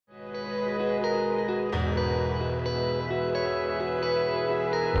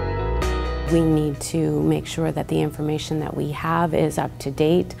We need to make sure that the information that we have is up to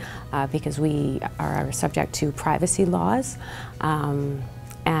date because we are subject to privacy laws.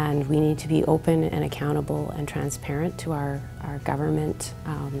 And we need to be open and accountable and transparent to our government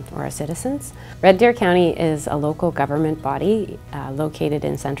or our citizens. Red Deer County is a local government body located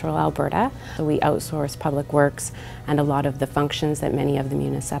in central Alberta. So we outsource public works and a lot of the functions that many of the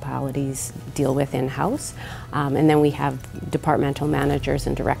municipalities deal with in-house. And then we have departmental managers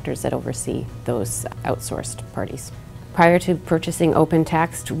and directors that oversee those outsourced parties. Prior to purchasing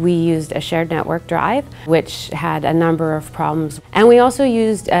OpenText, we used a shared network drive, which had a number of problems. And we also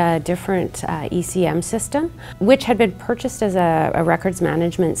used a different ECM system, which had been purchased as a records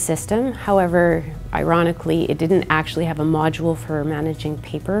management system. However, ironically, it didn't actually have a module for managing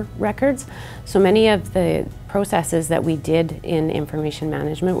paper records. So many of the processes that we did in information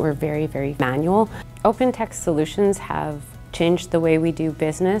management were very, very manual. OpenText solutions have changed the way we do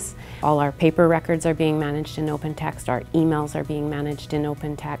business. All our paper records are being managed in OpenText, our emails are being managed in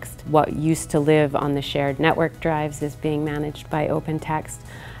OpenText. What used to live on the shared network drives is being managed by OpenText,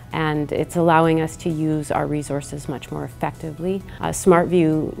 and it's allowing us to use our resources much more effectively.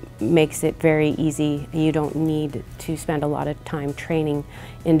 SmartView makes it very easy. You don't need to spend a lot of time training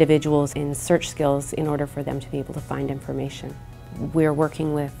individuals in search skills in order for them to be able to find information. We're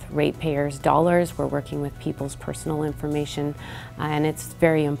working with ratepayers' dollars, we're working with people's personal information, and it's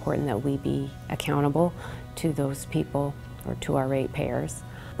very important that we be accountable to those people or to our ratepayers.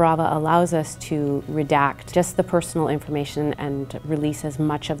 Brava allows us to redact just the personal information and release as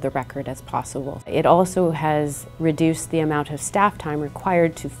much of the record as possible. It also has reduced the amount of staff time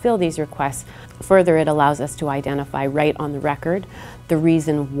required to fill these requests. Further, it allows us to identify right on the record the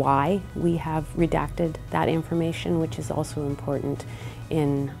reason why we have redacted that information, which is also important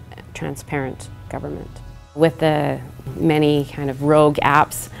in transparent government. With the many kind of rogue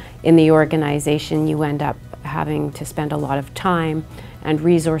apps in the organization, you end up having to spend a lot of time and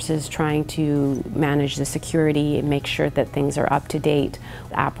resources trying to manage the security and make sure that things are up to date.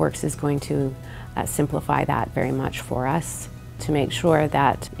 AppWorks is going to simplify that very much for us to make sure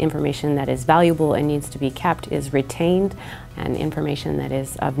that information that is valuable and needs to be kept is retained, and information that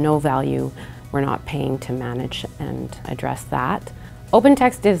is of no value, we're not paying to manage and address that.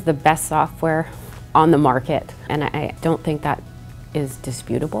 OpenText is the best software on the market, and I don't think that is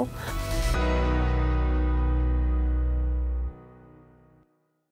disputable.